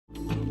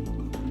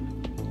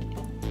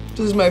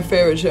This is my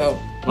favorite show.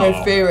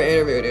 My favorite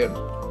interview,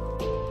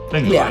 dude.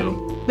 Thank you.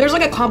 Yeah. There's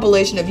like a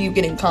compilation of you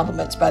getting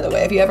compliments, by the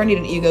way. If you ever need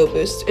an ego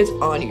boost, it's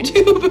on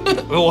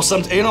YouTube. Well,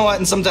 you know what?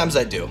 And sometimes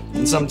I do.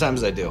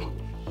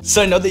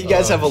 So I know that you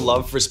guys have a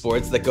love for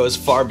sports that goes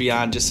far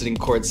beyond just sitting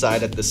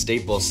courtside at the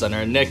Staples Center.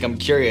 And Nick, I'm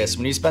curious,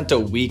 when you spent a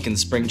week in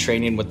spring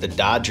training with the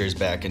Dodgers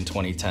back in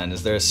 2010,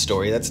 is there a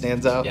story that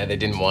stands out? Yeah, they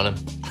didn't want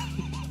him.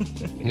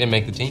 He didn't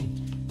make the team.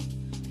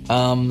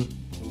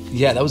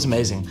 Yeah, that was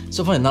amazing.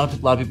 So funny, not a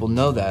lot of people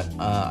know that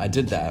I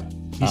did that.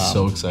 He's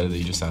so excited that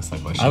you just asked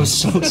that question. I was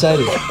so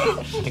excited.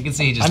 I can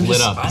see he just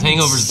lit up. His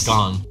hangover's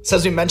gone. So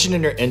as we mentioned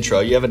in your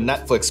intro, you have a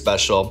Netflix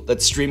special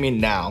that's streaming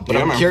now. But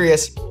I'm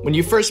curious, when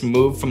you first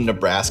moved from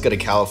Nebraska to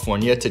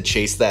California to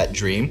chase that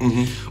dream,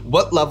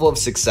 what level of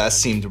success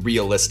seemed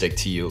realistic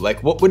to you?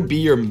 Like, what would be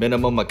your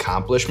minimum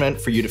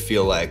accomplishment for you to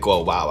feel like,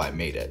 oh, wow, I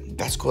made it?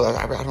 That's cool.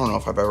 I don't know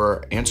if I've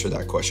ever answered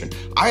that question.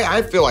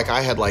 I feel like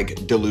I had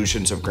like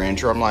delusions of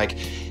grandeur. I'm like,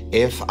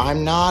 if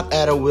I'm not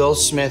at a Will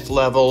Smith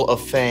level of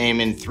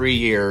fame in 3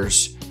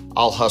 years,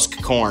 I'll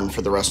husk corn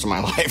for the rest of my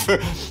life.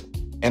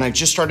 And I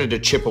just started to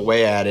chip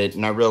away at it,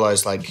 and I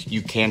realized like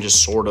you can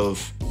just sort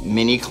of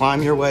mini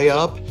climb your way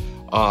up.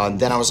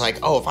 Then I was like,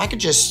 oh, if I could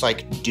just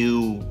like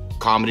do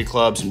comedy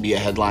clubs and be a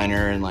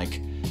headliner and like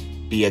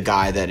be a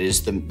guy that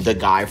is the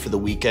guy for the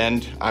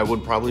weekend, I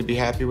would probably be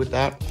happy with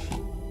that.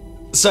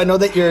 So I know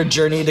that your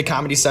journey to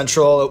Comedy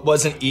Central, it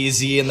wasn't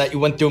easy and that you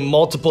went through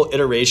multiple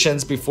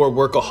iterations before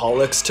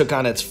Workaholics took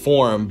on its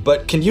form,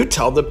 but can you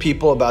tell the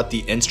people about the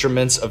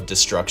Instruments of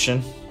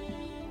Destruction?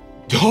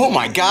 Oh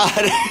my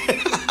God.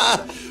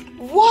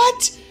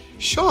 What?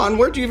 Sean,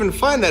 where'd you even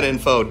find that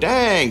info?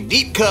 Dang,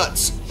 deep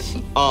cuts.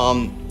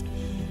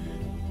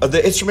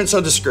 The Instruments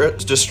of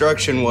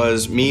Destruction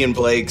was me and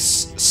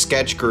Blake's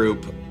sketch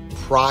group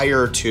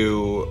prior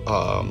to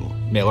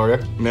Mail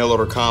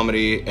Order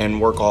Comedy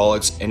and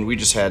Workaholics, and we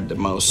just had the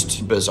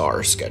most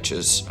bizarre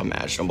sketches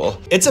imaginable.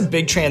 It's a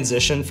big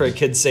transition for a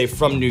kid, say,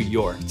 from New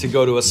York to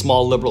go to a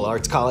small liberal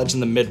arts college in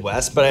the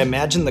Midwest, but I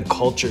imagine the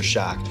culture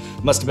shock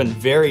must have been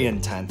very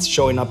intense,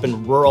 showing up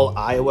in rural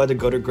Iowa to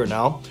go to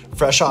Grinnell,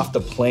 fresh off the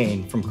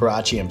plane from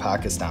Karachi in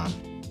Pakistan.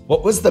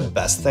 What was the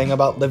best thing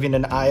about living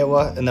in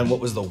Iowa, and then what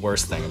was the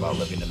worst thing about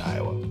living in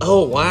Iowa?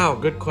 Oh, wow,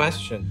 good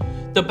question.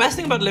 The best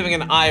thing about living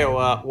in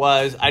Iowa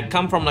was I'd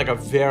come from like a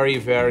very,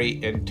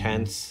 very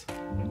intense,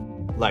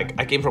 like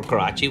I came from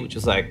Karachi, which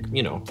is like,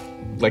 you know,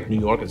 like New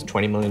York, it's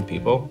 20 million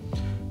people.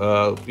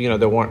 You know,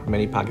 there weren't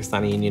many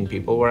Pakistani Indian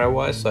people where I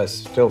was, so I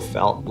still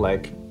felt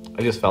like,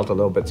 I just felt a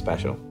little bit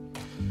special.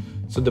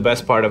 So the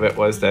best part of it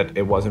was that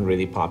it wasn't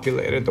really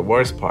populated. The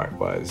worst part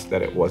was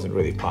that it wasn't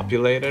really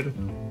populated.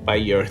 By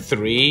year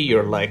 3,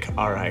 you're like,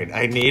 all right,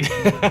 I need,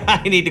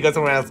 I need to go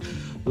somewhere else.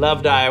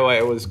 Loved Iowa,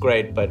 it was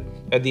great, but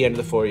at the end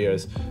of the 4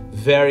 years,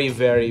 very,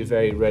 very,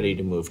 very ready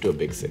to move to a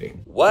big city.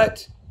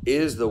 What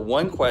is the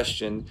one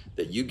question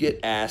that you get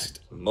asked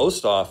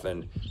most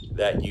often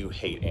that you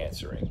hate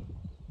answering?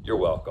 You're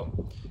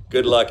welcome.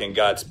 Good luck and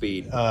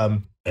Godspeed.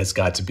 It's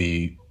got to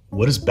be,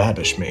 what does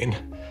Babish mean?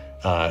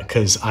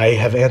 Because I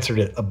have answered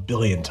it a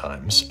billion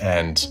times,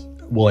 and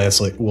we'll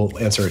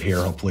answer it here,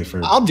 hopefully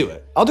for. I'll do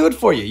it. I'll do it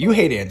for you. You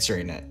hate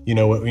answering it. You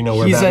know what? You know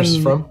where Babish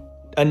is from?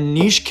 A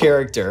niche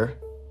character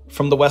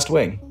from The West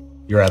Wing.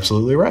 You're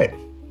absolutely right.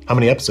 How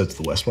many episodes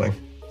of The West Wing?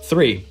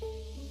 3.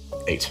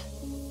 8.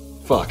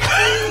 Fuck.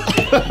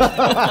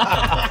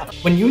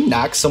 When you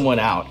knock someone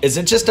out, is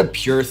it just a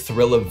pure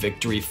thrill of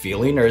victory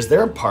feeling, or is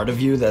there a part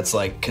of you that's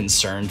like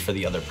concerned for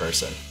the other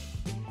person?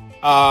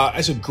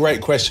 That's a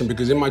great question,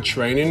 because in my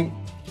training,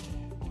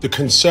 the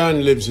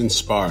concern lives in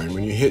sparring.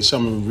 When you hit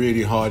someone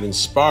really hard in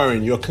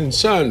sparring, you're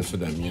concerned for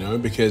them, you know,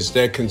 because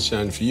they're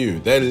concerned for you.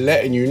 They're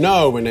letting you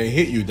know when they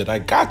hit you that I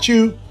got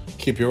you.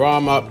 Keep your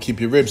arm up, keep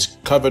your ribs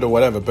covered or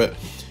whatever. But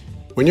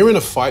when you're in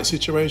a fight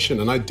situation,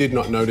 and I did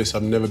not know this,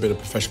 I've never been a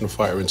professional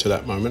fighter until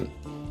that moment,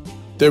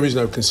 there is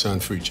no concern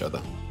for each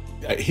other.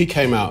 He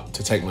came out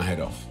to take my head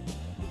off,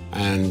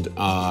 and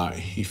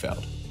he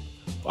failed.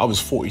 I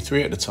was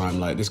 43 at the time.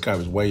 Like, this guy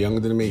was way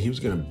younger than me. He was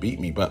gonna beat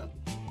me, but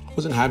I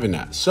wasn't having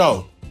that.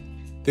 So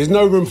there's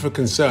no room for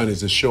concern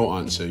is the short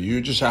answer.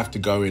 You just have to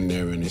go in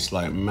there, and it's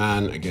like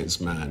man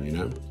against man, you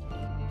know?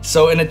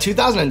 So in a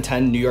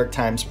 2010 New York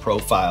Times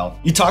profile,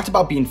 you talked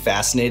about being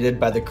fascinated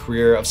by the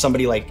career of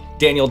somebody like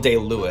Daniel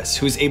Day-Lewis,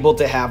 who's able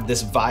to have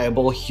this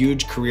viable,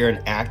 huge career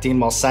in acting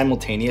while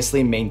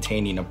simultaneously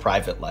maintaining a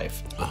private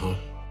life.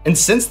 And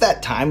since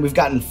that time, we've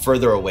gotten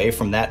further away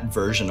from that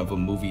version of a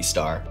movie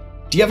star.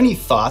 Do you have any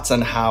thoughts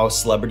on how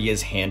celebrity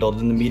is handled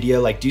in the media?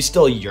 Like, do you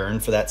still yearn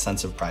for that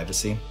sense of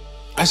privacy?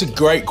 That's a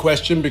great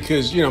question,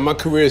 because, you know, my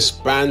career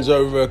spans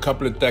over a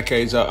couple of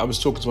decades. I was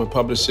talking to my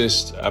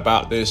publicist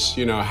about this,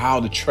 you know, how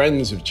the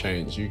trends have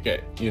changed. You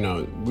get, you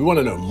know, we want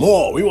to know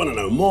more. We want to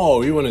know more.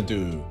 We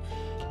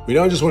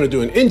don't just want to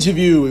do an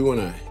interview. We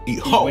want to eat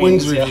hot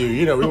wings with you.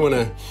 You know, we want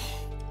to,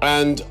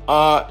 and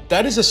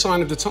that is a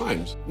sign of the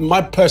times. My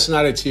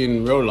personality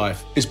in real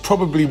life is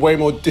probably way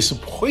more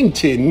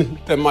disappointing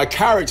than my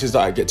characters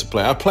that I get to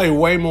play. I play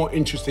way more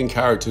interesting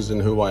characters than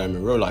who I am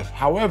in real life.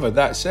 However,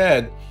 that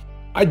said,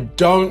 I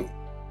don't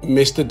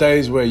miss the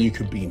days where you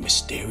could be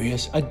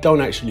mysterious. I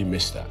don't actually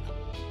miss that.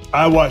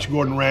 I watched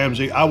Gordon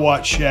Ramsay, I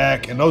watched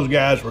Shaq, and those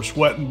guys were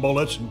sweating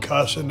bullets and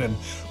cussing and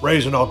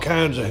raising all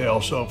kinds of hell.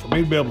 So for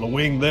me to be able to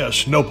wing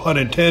this, no pun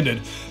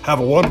intended, have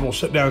a wonderful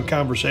sit-down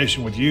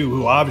conversation with you,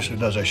 who obviously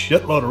does a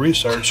shitload of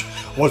research,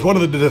 was one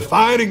of the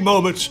defining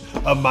moments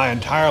of my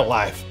entire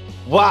life.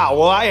 Wow,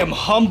 well, I am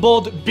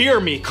humbled. Beer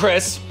me,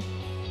 Chris.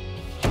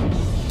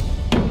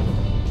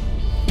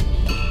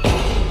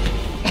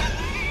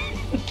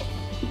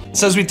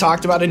 So as we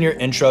talked about in your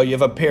intro, you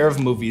have a pair of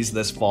movies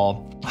this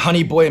fall,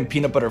 Honey Boy and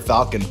Peanut Butter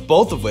Falcon,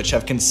 both of which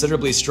have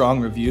considerably strong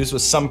reviews,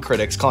 with some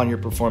critics calling your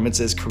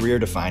performances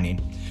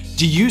career-defining.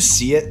 Do you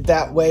see it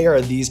that way, or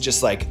are these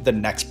just like the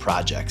next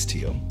projects to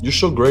you? You're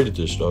so great at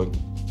this, dog.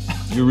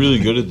 You're really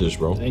good at this,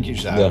 bro. Thank you,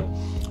 Shia. Yeah.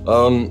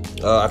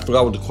 I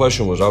forgot what the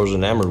question was. I was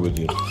enamored with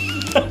you.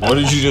 What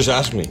did you just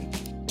ask me?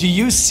 Do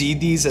you see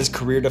these as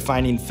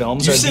career-defining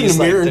films, or are these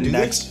like the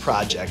next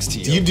projects to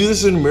you? Do you do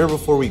this in the mirror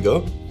before we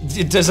go?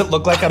 Does it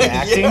look like I'm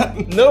acting? Yeah,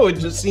 no, it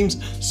just seems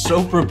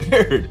so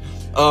prepared.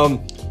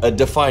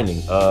 Defining.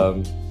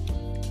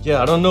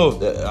 Yeah, I don't know.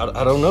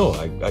 I don't know.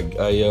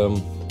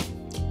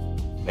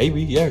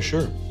 Maybe. Yeah,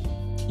 sure.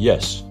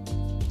 Yes.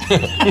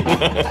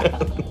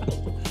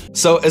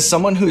 So as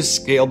someone who's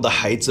scaled the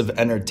heights of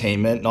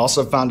entertainment and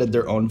also founded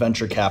their own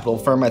venture capital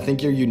firm, I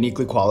think you're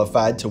uniquely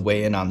qualified to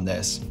weigh in on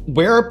this.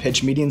 Where are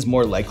pitch meetings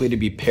more likely to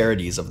be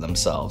parodies of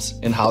themselves,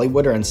 in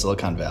Hollywood or in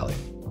Silicon Valley?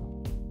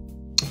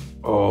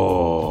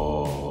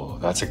 Oh,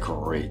 that's a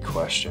great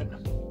question.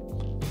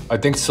 I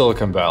think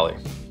Silicon Valley.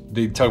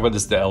 They talk about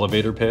this, the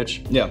elevator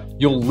pitch. Yeah.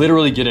 You'll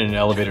literally get in an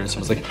elevator and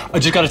someone's like, I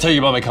just gotta tell you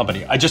about my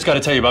company. I just gotta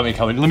tell you about my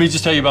company. Let me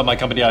just tell you about my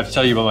company. I have to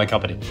tell you about my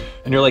company.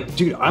 And you're like,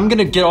 dude, I'm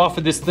gonna get off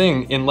of this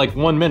thing in like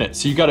 1 minute.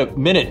 So you got a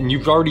minute and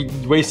you've already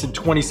wasted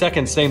 20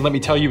 seconds saying, let me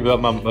tell you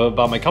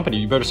about my company.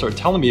 You better start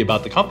telling me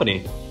about the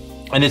company.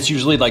 And it's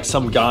usually like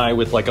some guy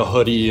with like a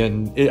hoodie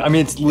and,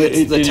 it's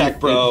the tech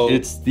bro.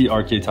 It's the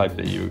archetype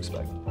that you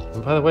expect.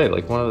 And by the way,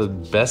 like one of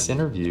the best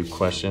interview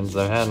questions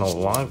I've had in a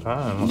long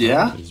time.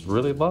 Yeah? It's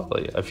really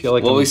lovely. I feel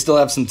like Well, we still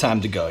have some time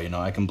to go, you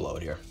know, I can blow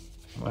it here.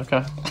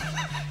 Okay.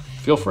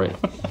 Feel free.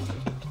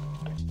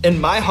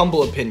 In my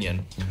humble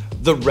opinion,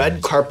 the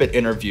red carpet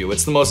interview,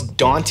 it's the most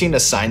daunting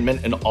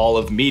assignment in all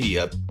of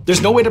media.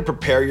 There's no way to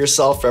prepare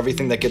yourself for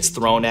everything that gets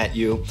thrown at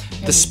you.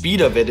 The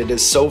speed of it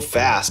is so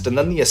fast, and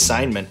then the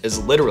assignment is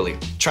literally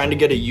trying to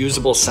get a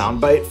usable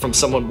soundbite from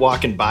someone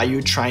walking by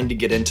you trying to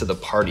get into the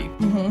party.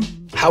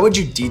 How would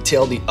you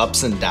detail the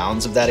ups and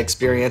downs of that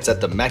experience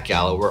at the Met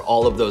Gala, where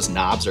all of those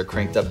knobs are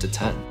cranked up to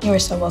 10? You are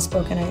so well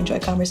spoken. I enjoy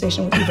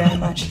conversation with you very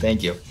much.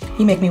 Thank you.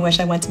 You make me wish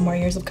I went to more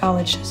years of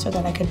college so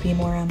that I could be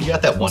more You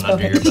got that one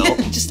under your belt.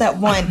 Just that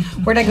one.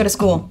 Where'd I go to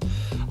school?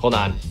 Hold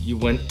on. You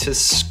went to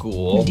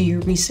school. You do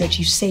your research.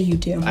 You say you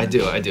do. I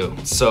do.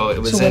 So it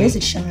was So what is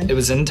it, Sean? It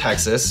was in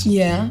Texas.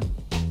 Yeah.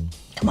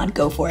 Come on,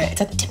 go for it.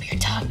 It's at the tip of your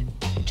tongue.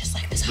 Just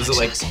like this. Was it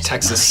like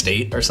Texas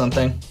State or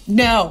something?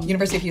 No,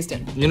 University of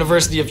Houston.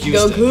 University of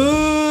Houston.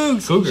 Go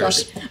Cougs!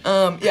 Cougars.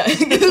 Yeah,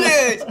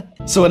 Cougars.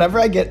 So whenever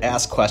I get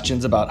asked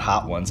questions about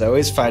hot ones, I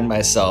always find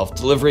myself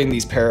delivering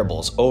these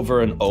parables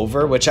over and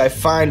over, which I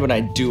find when I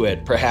do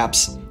it,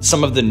 perhaps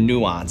some of the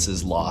nuance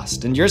is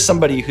lost. And you're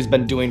somebody who's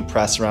been doing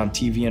press around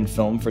TV and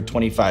film for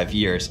 25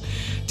 years.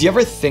 Do you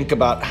ever think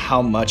about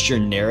how much your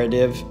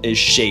narrative is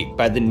shaped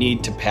by the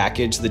need to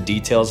package the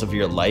details of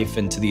your life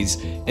into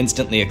these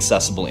instantly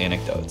accessible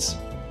anecdotes?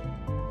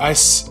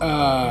 A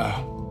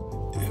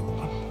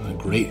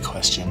great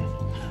question.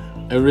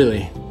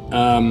 Really.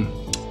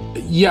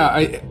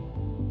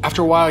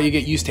 After a while, you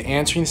get used to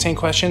answering the same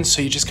questions,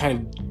 so you just kind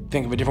of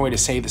think of a different way to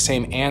say the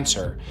same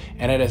answer.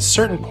 And at a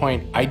certain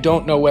point, I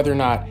don't know whether or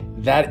not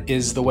that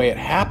is the way it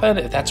happened,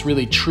 if that's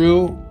really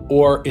true,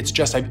 or it's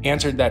just I've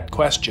answered that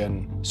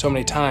question so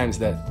many times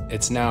that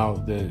it's now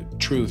the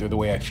truth or the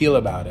way I feel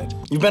about it.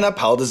 You've been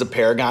upheld as a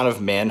paragon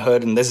of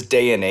manhood in this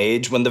day and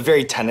age when the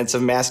very tenets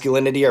of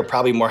masculinity are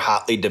probably more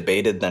hotly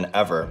debated than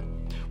ever.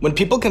 When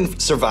people can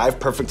survive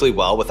perfectly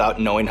well without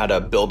knowing how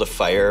to build a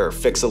fire or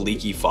fix a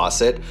leaky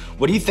faucet,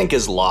 what do you think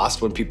is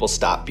lost when people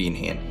stop being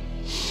human?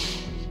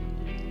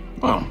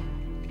 Well,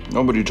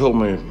 nobody told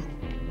me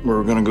we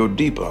were gonna go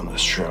deep on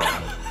this show.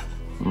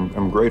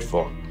 I'm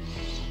grateful.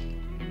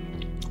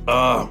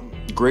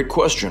 Great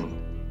question.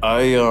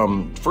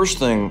 First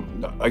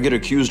thing, I get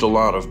accused a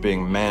lot of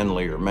being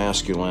manly or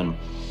masculine.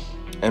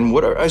 And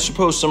I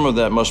suppose some of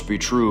that must be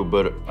true,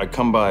 but I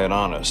come by it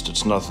honest.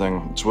 It's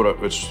nothing, it's what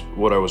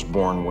I was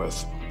born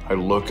with. I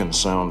look and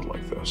sound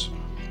like this.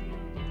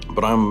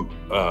 But I'm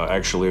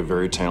actually a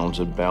very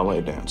talented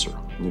ballet dancer.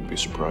 You'd be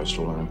surprised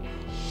to learn.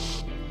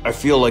 I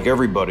feel like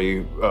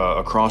everybody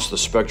across the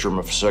spectrum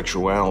of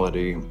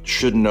sexuality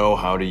should know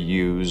how to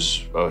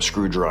use a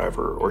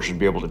screwdriver or should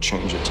be able to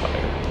change a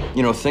tire.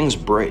 You know, things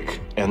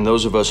break, and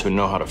those of us who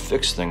know how to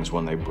fix things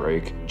when they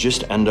break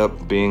just end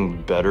up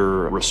being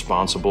better,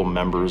 responsible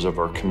members of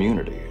our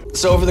community.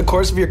 So over the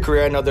course of your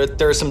career, I know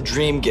there are some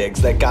dream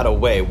gigs that got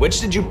away. Which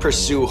did you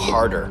pursue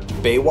harder,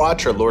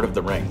 Baywatch or Lord of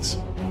the Rings?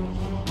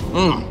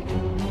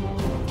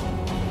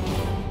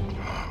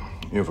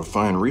 You have a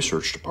fine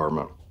research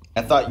department.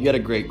 I thought you had a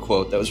great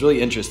quote that was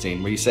really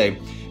interesting where you say,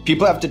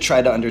 people have to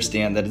try to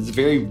understand that it's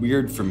very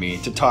weird for me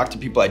to talk to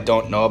people I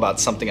don't know about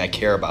something I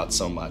care about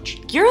so much.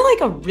 You're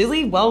like a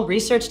really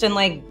well-researched and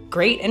like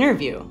great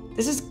interview.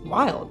 This is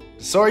wild.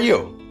 So are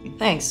you.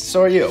 Thanks.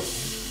 So are you.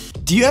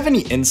 Do you have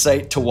any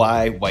insight to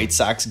why White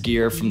Sox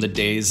gear from the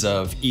days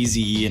of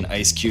Eazy-E and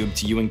Ice Cube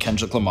to you and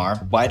Kendrick Lamar,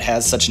 why it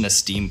has such an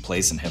esteemed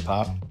place in hip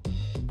hop?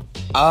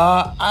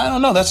 I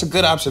don't know, that's a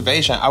good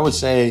observation. I would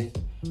say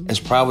it's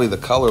probably the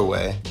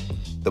colorway.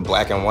 The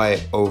black and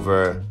white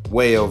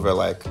way over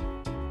like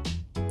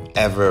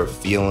ever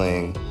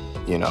feeling,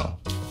 you know,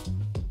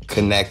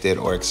 connected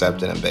or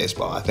accepted in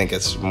baseball. I think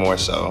it's more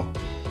so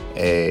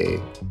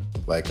a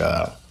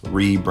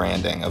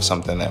rebranding of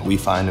something that we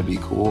find to be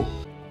cool.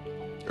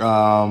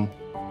 Why?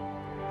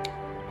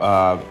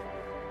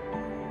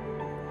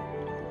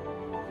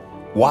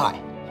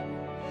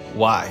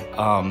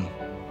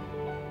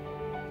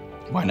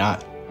 Why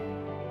not?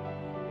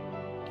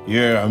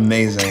 You're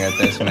amazing at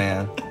this,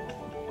 man.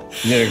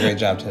 You did a great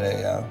job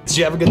today, yo. Did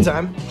you have a good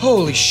time?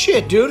 Holy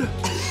shit, dude.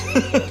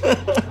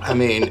 I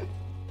mean,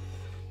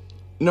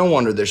 no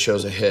wonder this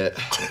show's a hit.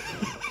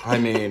 I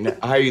mean,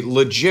 I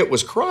legit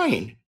was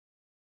crying.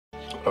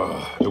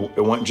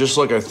 It went just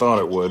like I thought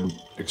it would,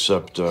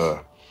 except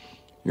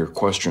your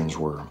questions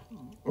were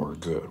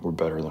good. Were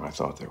better than I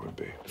thought they would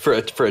be. For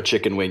a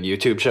chicken wing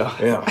YouTube show?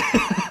 Yeah.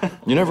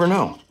 You never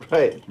know.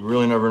 Right. You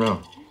really never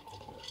know.